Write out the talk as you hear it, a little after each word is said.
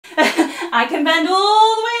I can bend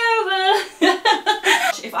all the way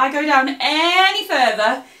over. If I go down any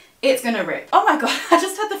further, it's gonna rip. Oh my god, I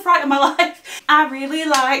just had the fright of my life. I really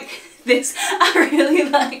like this. I really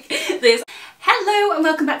like this. Hello and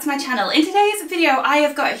welcome back to my channel. In today's video I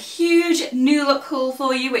have got a huge new look haul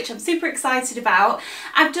for you, which I'm super excited about.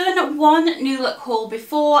 I've done one new look haul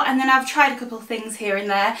before and then I've tried a couple of things here and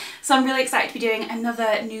there, so I'm really excited to be doing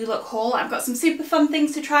another new look haul. I've got some super fun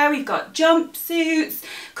things to try. We've got jumpsuits,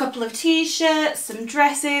 a couple of t-shirts, some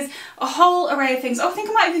dresses, a whole array of things. Oh, I think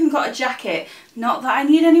I might have even got a jacket. Not that I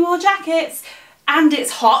need any more jackets. And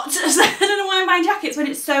it's hot, so I don't know why I'm buying jackets when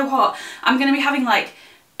it's so hot. I'm going to be having like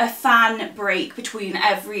a fan break between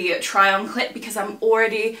every try on clip because I'm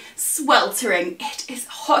already sweltering. It is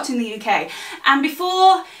hot in the UK. And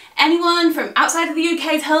before anyone from outside of the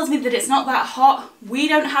UK tells me that it's not that hot, we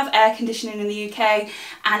don't have air conditioning in the UK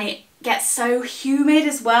and it gets so humid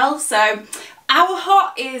as well. So our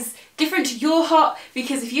hot is different to your hot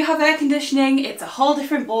because if you have air conditioning, it's a whole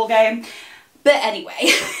different ball game. But anyway,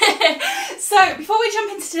 so before we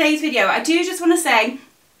jump into today's video, I do just want to say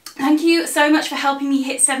thank you so much for helping me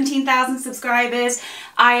hit 17,000 subscribers.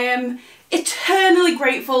 I am eternally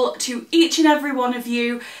grateful to each and every one of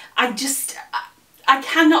you. I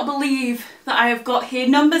cannot believe that I have got here.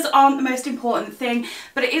 Numbers aren't the most important thing,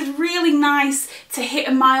 but it is really nice to hit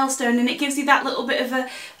a milestone and it gives you that little bit of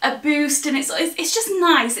a boost, and it's just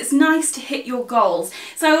nice. It's nice to hit your goals.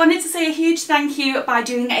 So I wanted to say a huge thank you by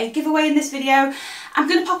doing a giveaway in this video. I'm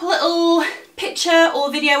going to pop a little picture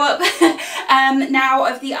or video up now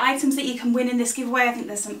of the items that you can win in this giveaway. I think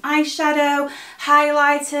there's some eyeshadow,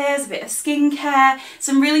 highlighters, a bit of skincare,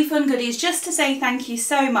 some really fun goodies, just to say thank you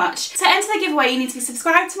so much. To enter the giveaway you need to be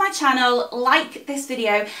subscribed to my channel, like this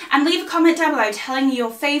video and leave a comment down below telling me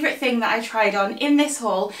your favourite thing that I tried on in this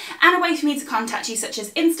haul and a way for me to contact you, such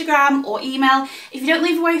as Instagram or email. If you don't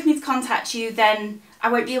leave a way for me to contact you, then I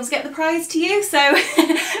won't be able to get the prize to you, so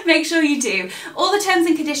make sure you do. All the terms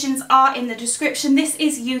and conditions are in the description. This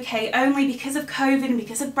is UK only because of COVID and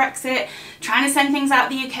because of Brexit. Trying to send things out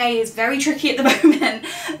the UK is very tricky at the moment.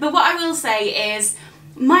 But what I will say is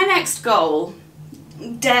my next goal,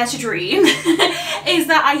 dare to dream, is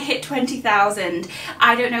that I hit 20,000.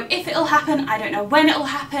 I don't know if it'll happen, I don't know when it'll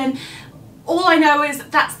happen. All I know is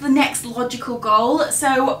that's the next logical goal.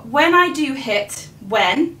 So when I do hit,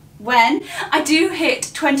 when I do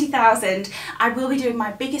hit 20,000, I will be doing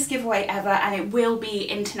my biggest giveaway ever, and it will be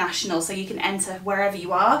international, so you can enter wherever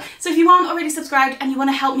you are. So if you aren't already subscribed and you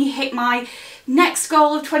want to help me hit my next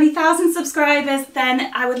goal of 20,000 subscribers,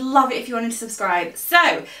 then I would love it if you wanted to subscribe.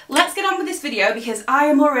 So let's get on with this video because I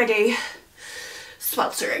am already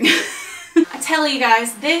sweltering. I tell you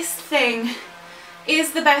guys, this thing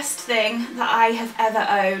is the best thing that I have ever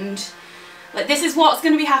owned. Like, this is what's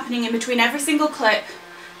going to be happening in between every single clip.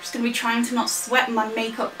 I'm just going to be trying to not sweat my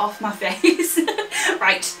makeup off my face.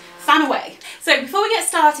 Right, fan away. So before we get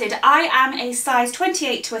started, I am a size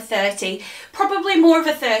 28 to a 30, probably more of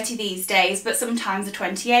a 30 these days, but sometimes a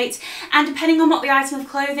 28. And depending on what the item of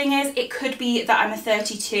clothing is, it could be that I'm a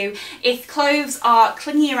 32. If clothes are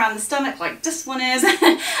clingy around the stomach, like this one is,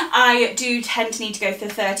 I do tend to need to go for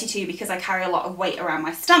 32 because I carry a lot of weight around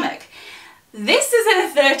my stomach. This is in a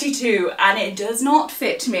 32 and it does not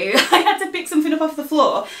fit me. I had to pick something up off the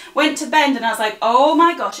floor, went to bend and I was like, oh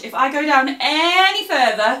my gosh, if I go down any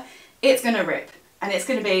further, it's gonna rip and it's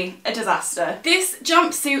gonna be a disaster. This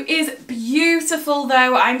jumpsuit is beautiful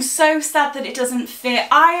though. I'm so sad that it doesn't fit.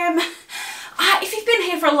 If you've been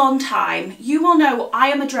here for a long time, you will know I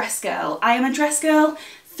am a dress girl. I am a dress girl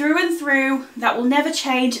through and through. That will never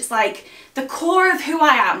change. It's like the core of who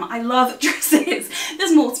I am. I love dresses.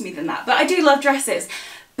 There's more to me than that, but I do love dresses.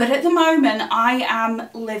 But at the moment I am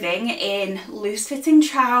living in loose-fitting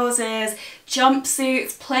trousers,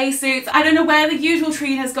 jumpsuits, play suits. I don't know where the usual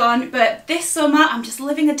Trina's gone, but this summer I'm just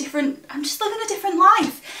living a different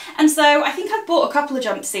life. And so I think I've bought a couple of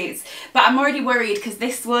jumpsuits, but I'm already worried because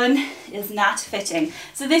this one is not fitting.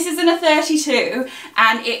 So this is in a 32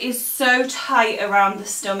 and it is so tight around the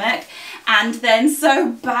stomach and then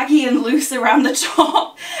so baggy and loose around the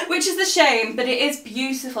top, which is a shame, but it is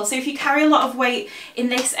beautiful. So if you carry a lot of weight in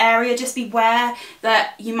this area, just beware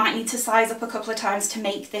that you might need to size up a couple of times to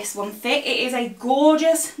make this one fit. It is a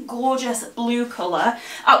gorgeous, gorgeous blue colour.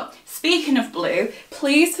 Oh, speaking of blue,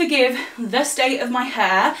 please forgive the state of my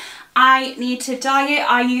hair. I need to dye it.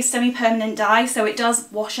 I use semi-permanent dye so it does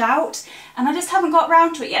wash out and I just haven't got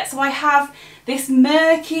round to it yet. So I have this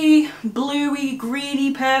murky, bluey,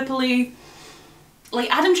 greeny, purpley like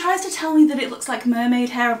Adam tries to tell me that it looks like mermaid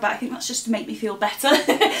hair, but I think that's just to make me feel better.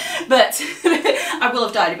 But I will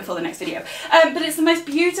have dyed it before the next video. But it's the most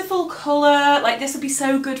beautiful colour. Like this would be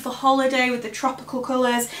so good for holiday with the tropical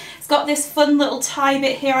colours. It's got this fun little tie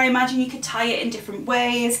bit here. I imagine you could tie it in different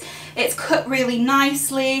ways. It's cut really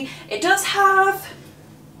nicely. It does have,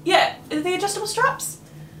 yeah, the adjustable straps.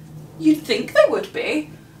 You'd think they would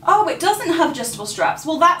be. Oh, it doesn't have adjustable straps.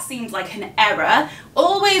 Well, that seems like an error.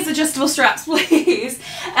 Always adjustable straps, please.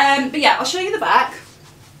 But yeah, I'll show you the back.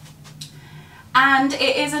 And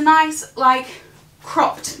it is a nice, like,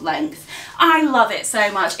 cropped length. I love it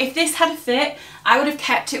so much. If this had a fit, I would have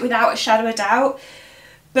kept it without a shadow of doubt.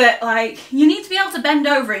 But, like, you need to be able to bend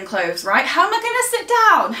over in clothes, right? How am I going to sit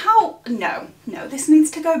down? How? No, this needs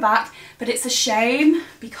to go back. But it's a shame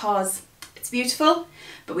because it's beautiful.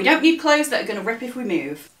 But we don't need clothes that are going to rip if we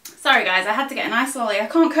move. Sorry guys, I had to get an ice lolly. I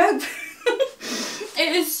can't cope.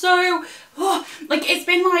 It is so, like it's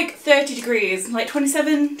been like 30 degrees, like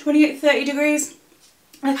 27, 28, 30 degrees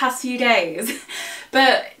in the past few days.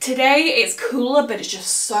 But today it's cooler, but it's just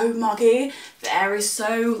so muggy. The air is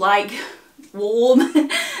so like warm.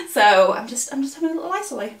 So I'm just having a little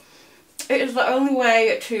ice lolly. It is the only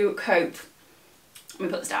way to cope. Let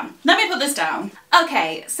me put this down. Let me put this down.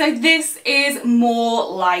 Okay, so this is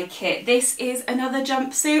more like it. This is another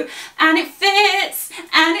jumpsuit and it fits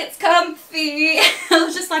and it's comfy. I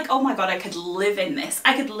was just like, oh my god, I could live in this.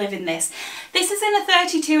 I could live in this. This is in a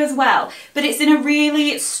 32 as well, but it's in a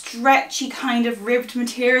really stretchy kind of ribbed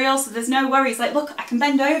material, so there's no worries. Like, look, I can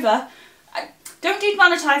bend over. Don't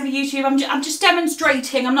demonetize me, YouTube. I'm just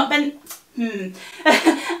demonstrating. I'm not bent.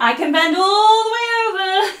 I can bend all the way over.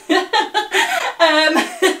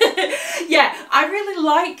 Yeah, I really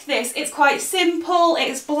like this. It's quite simple,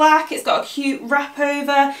 it's black, it's got a cute wrap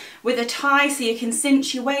over with a tie so you can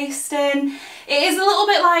cinch your waist in. It is a little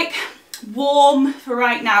bit like warm for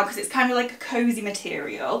right now because it's kind of like a cozy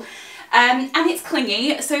material. And it's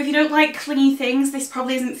clingy, so if you don't like clingy things, this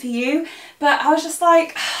probably isn't for you. But I was just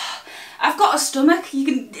like, I've got a stomach,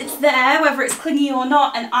 it's there whether it's clingy or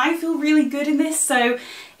not, and I feel really good in this, so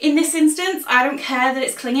in this instance I don't care that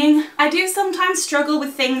it's clinging. I do sometimes struggle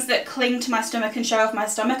with things that cling to my stomach and show off my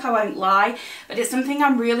stomach, I won't lie, but it's something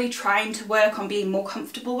I'm really trying to work on being more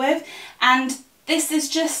comfortable with, and this is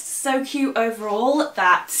just so cute overall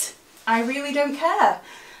that I really don't care.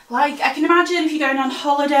 Like, I can imagine if you're going on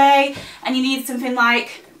holiday and you need something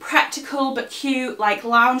like practical but cute, like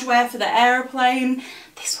loungewear for the aeroplane,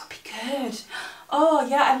 this would be good. Oh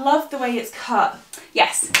yeah, I love the way it's cut.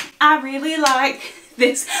 Yes, I really like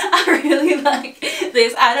this. I really like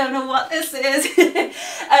this. I don't know what this is.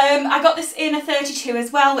 I got this in a 32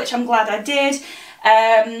 as well, which I'm glad I did.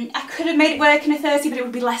 I could have made it work in a 30, but it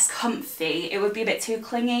would be less comfy. It would be a bit too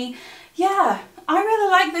clingy. Yeah, I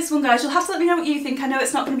really like this one, guys. You'll have to let me know what you think. I know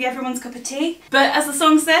it's not going to be everyone's cup of tea, but as the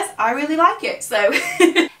song says, I really like it, so.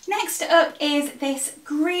 Next up is this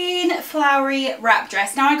green flowery wrap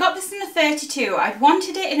dress. Now I got this in a 32. I'd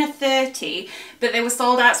wanted it in a 30, but they were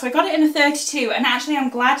sold out, so I got it in a 32, and actually I'm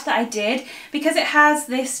glad that I did because it has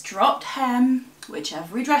this dropped hem, which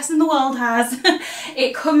every dress in the world has.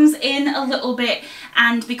 It comes in a little bit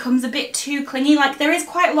and becomes a bit too clingy. Like, there is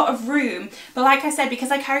quite a lot of room, but like I said,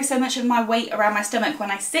 because I carry so much of my weight around my stomach,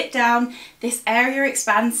 when I sit down, this area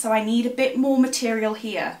expands, so I need a bit more material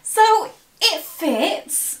here. So it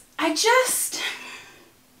fits.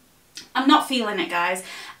 I'm not feeling it, guys.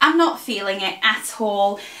 I'm not feeling it at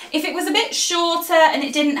all. If it was a bit shorter and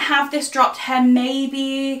it didn't have this dropped hem,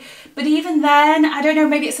 maybe, but even then, I don't know,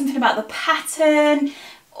 maybe it's something about the pattern,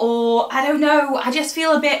 or I don't know, I just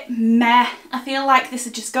feel a bit meh. I feel like this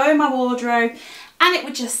would just go in my wardrobe and it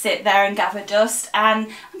would just sit there and gather dust, and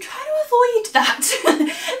I'm trying to avoid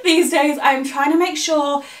that these days. I'm trying to make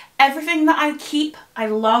sure everything that I keep, I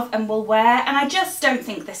love and will wear, and I just don't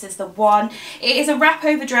think this is the one. It is a wrap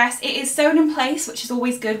over dress. It is sewn in place, which is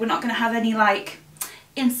always good. We're not going to have any like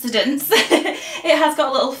incidents. It has got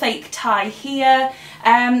a little fake tie here.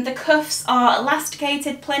 The cuffs are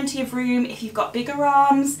elasticated, plenty of room if you've got bigger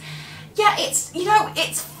arms. Yeah, it's, you know,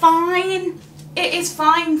 it's fine. It is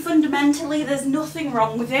fine fundamentally. There's nothing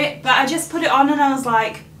wrong with it, but I just put it on and I was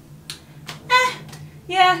like,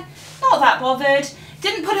 yeah, not that bothered.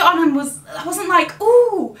 Didn't put it on and I wasn't like,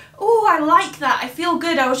 ooh, I like that, I feel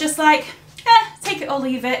good. I was just like, take it or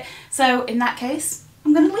leave it. So in that case,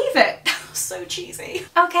 I'm gonna leave it. So cheesy.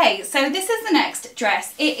 Okay, so this is the next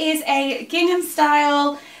dress. It is a gingham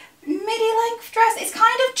style midi length dress. It's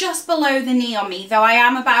kind of just below the knee on me, though I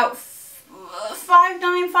am about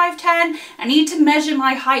 5'9", 5'10". I need to measure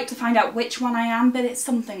my height to find out which one I am, but it's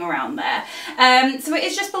something around there. So it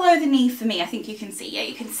is just below the knee for me. I think you can see, yeah,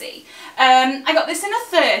 you can see. I got this in a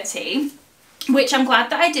 30, which I'm glad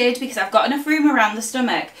that I did because I've got enough room around the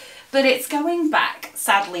stomach. But it's going back,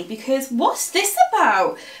 sadly, because what's this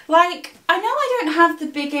about? Like, I know I don't have the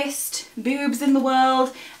biggest boobs in the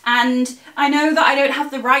world, and I know that I don't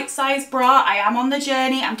have the right size bra. I am on the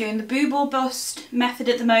journey. I'm doing the boob or bust method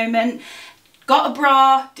at the moment. Got a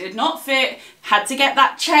bra, did not fit, had to get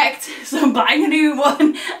that checked, so I'm buying a new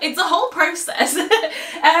one. It's a whole process.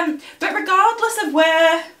 But regardless of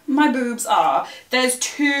where my boobs are, there's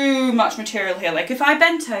too much material here. Like if I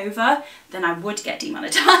bent over, then I would get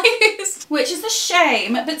demonetized, which is a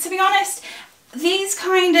shame. But to be honest, these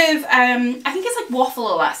kind of, I think it's like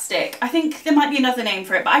waffle elastic. I think there might be another name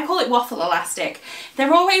for it, but I call it waffle elastic.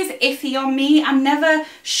 They're always iffy on me. I'm never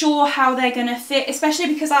sure how they're gonna fit,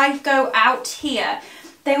 especially because I go out here.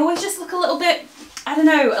 They always just look a little bit, I don't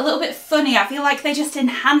know, a little bit funny. I feel like they just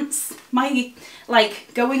enhance my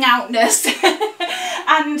like going outness.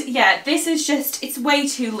 And yeah, this is just, it's way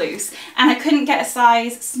too loose, and I couldn't get a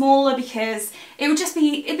size smaller because it would just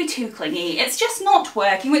be, it'd be too clingy. It's just not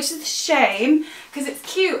working, which is a shame because it's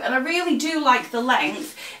cute and I really do like the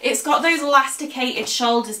length. It's got those elasticated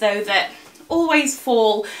shoulders though that always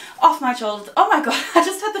fall off my shoulders. Oh my god, I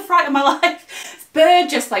just had the fright of my life. This bird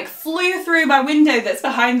just like flew through my window that's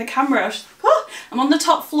behind the camera. I was like, oh, I'm on the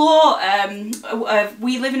top floor.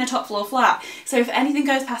 We live in a top floor flat, so if anything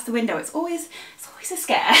goes past the window, it's always a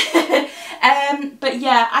scare. But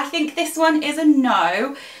yeah, I think this one is a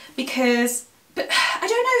no because, but I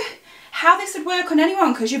don't know how this would work on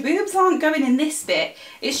anyone because your boobs aren't going in this bit.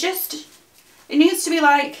 It's just, it needs to be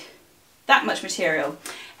like that much material.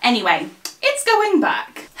 Anyway, it's going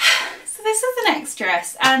back. So this is the next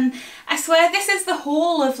dress, and I swear this is the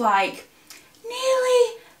haul of like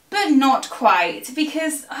nearly but not quite,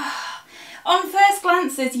 because on first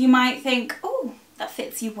glances you might think, oh, that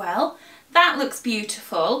fits you well, that looks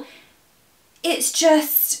beautiful. It's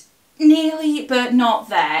just nearly but not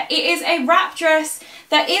there. It is a wrap dress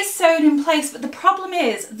that is sewn in place, but the problem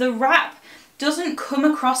is the wrap doesn't come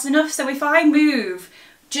across enough, so if I move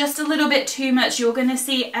just a little bit too much, you're going to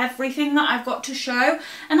see everything that I've got to show,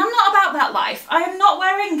 and I'm not about that life. I am not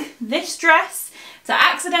wearing this dress to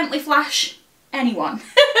accidentally flash anyone.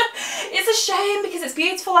 It's a shame because it's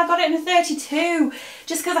beautiful. I got it in a 32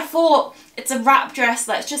 just because I thought it's a wrap dress,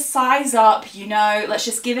 let's just size up, you know, let's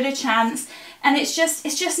just give it a chance, and it's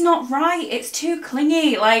just not right. It's too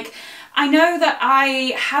clingy. Like, I know that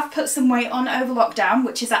I have put some weight on over lockdown,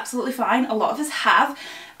 which is absolutely fine, a lot of us have,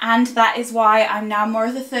 and that is why I'm now more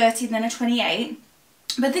of a 30 than a 28.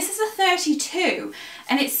 But this is a 32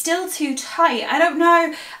 and it's still too tight. I don't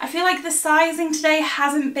know, I feel like the sizing today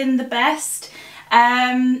hasn't been the best.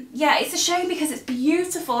 Yeah, it's a shame because it's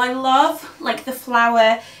beautiful. I love like the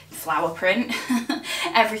flower print.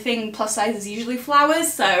 Everything plus size is usually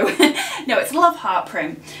flowers, so no, it's love heart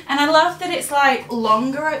print. And I love that it's like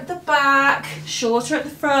longer at the back, shorter at the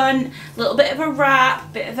front, a little bit of a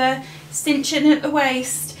wrap, bit of a cinching at the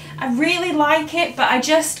waist. I really like it, but I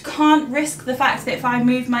just can't risk the fact that if I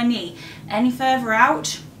move my knee any further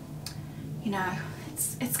out, you know,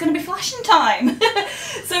 it's gonna be flashing time.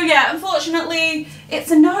 So yeah, unfortunately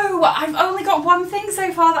it's a no. I've only got one thing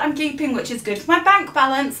so far that I'm keeping, which is good for my bank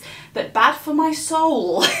balance but bad for my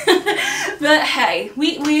soul. But hey,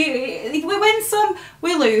 we win some,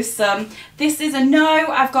 we lose some. This is a no.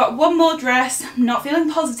 I've got one more dress, I'm not feeling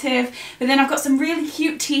positive, but then I've got some really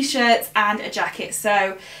cute t-shirts and a jacket,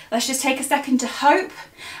 so let's just take a second to hope.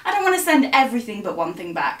 I don't want to send everything but one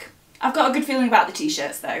thing back. I've got a good feeling about the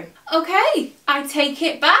t-shirts though. Okay, I take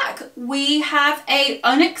it back. We have a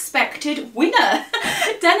unexpected winner.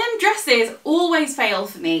 Denim dresses always fail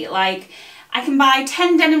for me. Like, I can buy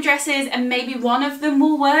 10 denim dresses and maybe one of them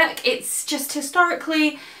will work. It's just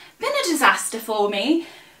historically been a disaster for me.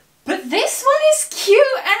 But this one is cute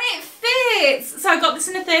and it fits. So I got this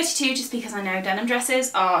in a 32 just because I know denim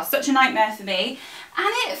dresses are such a nightmare for me. And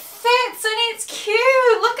it fits and it's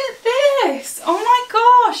cute. Look at this. Oh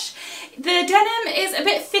my gosh. The denim is a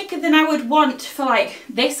bit thicker than I would want for like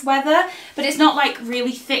this weather, but it's not like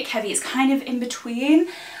really thick heavy. It's kind of in between.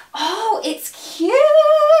 Oh, it's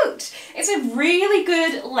cute. It's a really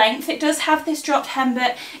good length. It does have this dropped hem,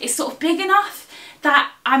 but it's sort of big enough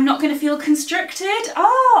that I'm not going to feel constricted.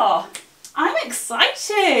 Oh, I'm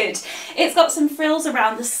excited. It's got some frills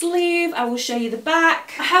around the sleeve. I will show you the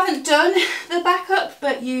back. I haven't done the back up,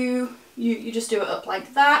 but you just do it up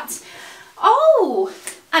like that. Oh,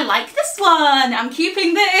 I like this one. I'm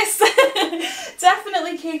keeping this.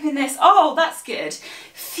 Definitely keeping this. Oh, that's good.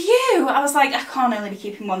 Phew. I was like, I can't only be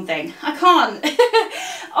keeping one thing. I can't.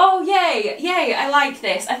 Oh, yay. Yay. I like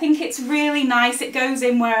this. I think it's really nice. It goes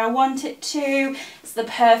in where I want it to. It's the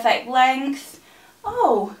perfect length.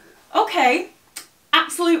 Oh, okay.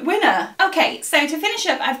 Absolute winner. Okay, so to finish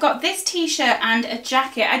up, I've got this t-shirt and a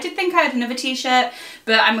jacket. I did think I had another t-shirt,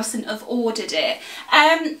 but I mustn't have ordered it.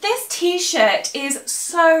 This t-shirt is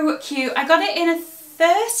so cute. I got it in a 30.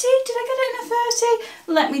 Did I get it in a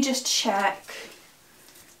 30? Let me just check.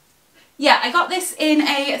 Yeah, I got this in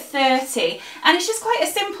a 30, and it's just quite a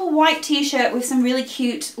simple white t-shirt with some really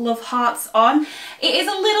cute love hearts on. It is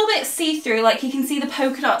a little bit see-through, like you can see the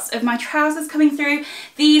polka dots of my trousers coming through.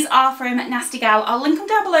 These are from Nasty Gal. I'll link them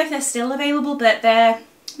down below if they're still available, but they're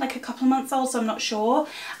like a couple of months old, so I'm not sure.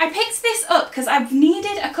 I picked this up because I've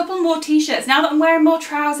needed a couple more t-shirts. Now that I'm wearing more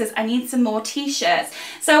trousers, I need some more t-shirts.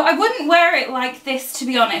 So I wouldn't wear it like this, to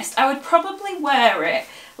be honest. I would probably wear it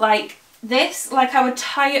like this, like I would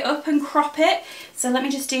tie it up and crop it. So let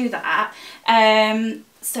me just do that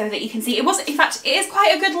so that you can see. It was, in fact, it is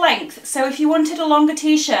quite a good length. So if you wanted a longer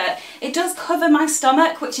t-shirt, it does cover my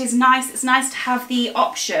stomach, which is nice. It's nice to have the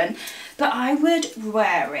option, but I would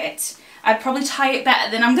wear it. I'd probably tie it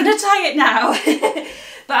better than I'm going to tie it now.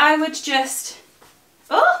 But I would just,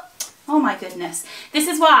 oh my goodness. This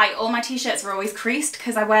is why all my t-shirts are always creased,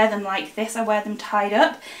 because I wear them like this. I wear them tied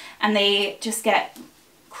up and they just get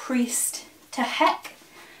creased to heck.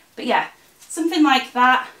 But yeah, something like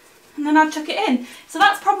that, and then I'd tuck it in. So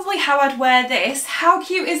that's probably how I'd wear this. How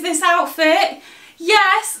cute is this outfit?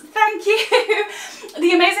 Yes, thank you.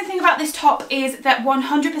 The amazing thing about this top is that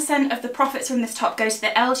 100% of the profits from this top go to the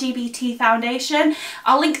LGBT Foundation.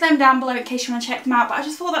 I'll link them down below in case you want to check them out, but I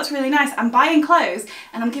just thought that's really nice. I'm buying clothes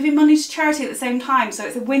and I'm giving money to charity at the same time, so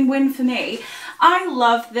it's a win-win for me. I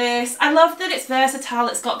love this. I love that it's versatile.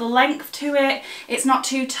 It's got the length to it. It's not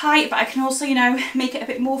too tight, but I can also, you know, make it a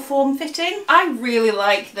bit more form-fitting. I really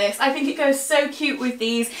like this. I think it goes so cute with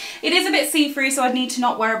these. It is a bit see-through, so I'd need to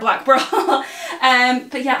not wear a black bra.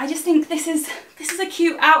 But yeah, I just think this is a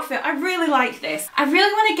cute outfit. I really like this. I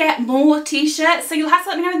really want to get more t-shirts, so you'll have to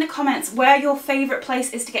let me know in the comments where your favourite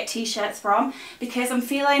place is to get t-shirts from, because I'm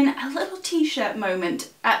feeling a little t-shirt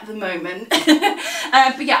moment at the moment.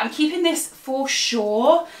 But yeah, I'm keeping this for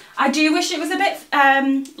sure. I do wish it was a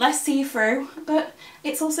bit less see-through, but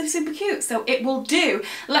it's also super cute, so it will do.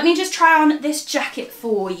 Let me just try on this jacket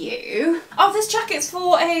for you. Oh, this jacket's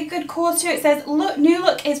for a good cause too. It says, "Look, New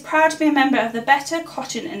Look is proud to be a member of the Better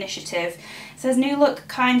Cotton Initiative." It says, "New Look,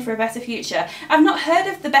 kind for a better future." I've not heard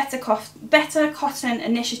of the Better Cotton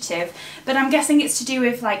Initiative, but I'm guessing it's to do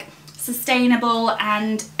with like sustainable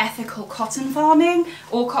and ethical cotton farming,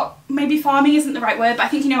 or maybe farming isn't the right word, but I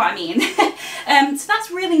think you know what I mean. So that's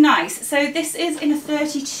really nice. So this is in a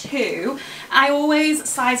 32. I always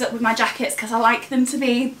size up with my jackets because I like them to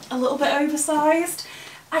be a little bit oversized.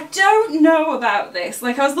 I don't know about this.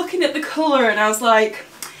 Like, I was looking at the colour and I was like,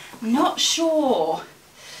 I'm not sure.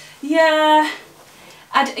 Yeah.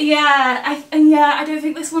 I don't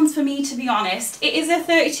think this one's for me, to be honest. It is a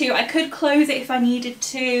 32. I could close it if I needed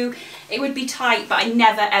to. It would be tight, but I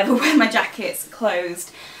never ever wear my jackets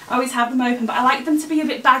closed. I always have them open, but I like them to be a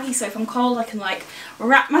bit baggy, so if I'm cold I can like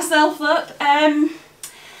wrap myself up.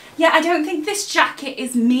 Yeah, I don't think this jacket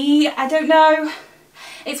is me. I don't know.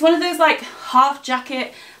 It's one of those like half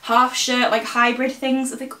jacket, half shirt, like hybrid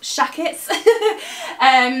things. I think shackets.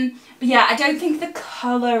 But yeah, I don't think the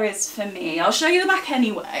colour is for me. I'll show you the back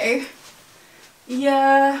anyway.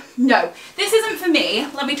 Yeah, no, this isn't for me.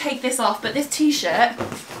 Let me take this off, but this t-shirt,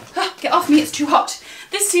 get off me, it's too hot.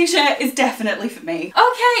 This t-shirt is definitely for me.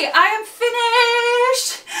 Okay, I am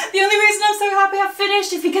finished. The only reason I'm so happy I've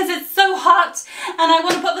finished is because it's so hot and I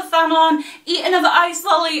want to put the fan on, eat another ice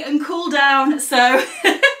lolly and cool down. So as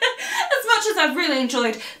much as I've really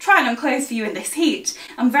enjoyed trying on clothes for you in this heat,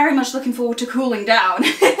 I'm very much looking forward to cooling down.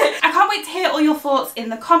 I can't wait to hear all your thoughts in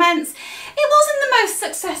the comments. It wasn't the most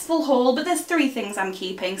successful haul, but there's 3 things I'm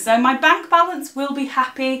keeping. So my bank balance will be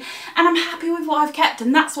happy, and I'm happy with what I've kept,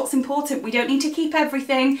 and that's what's important. We don't need to keep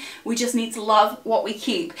everything, we just need to love what we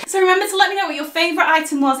keep. So remember to let me know what your favourite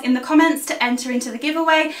item was in the comments to enter into the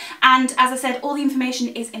giveaway, and as I said, all the information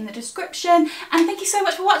is in the description. And thank you so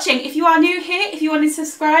much for watching. If you are new here, if you wanted to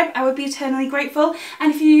subscribe, I would be eternally grateful,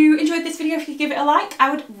 and if you enjoyed this video, if you could give it a like, I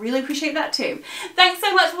would really appreciate that too. Thanks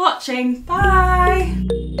so much for watching.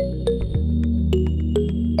 Bye!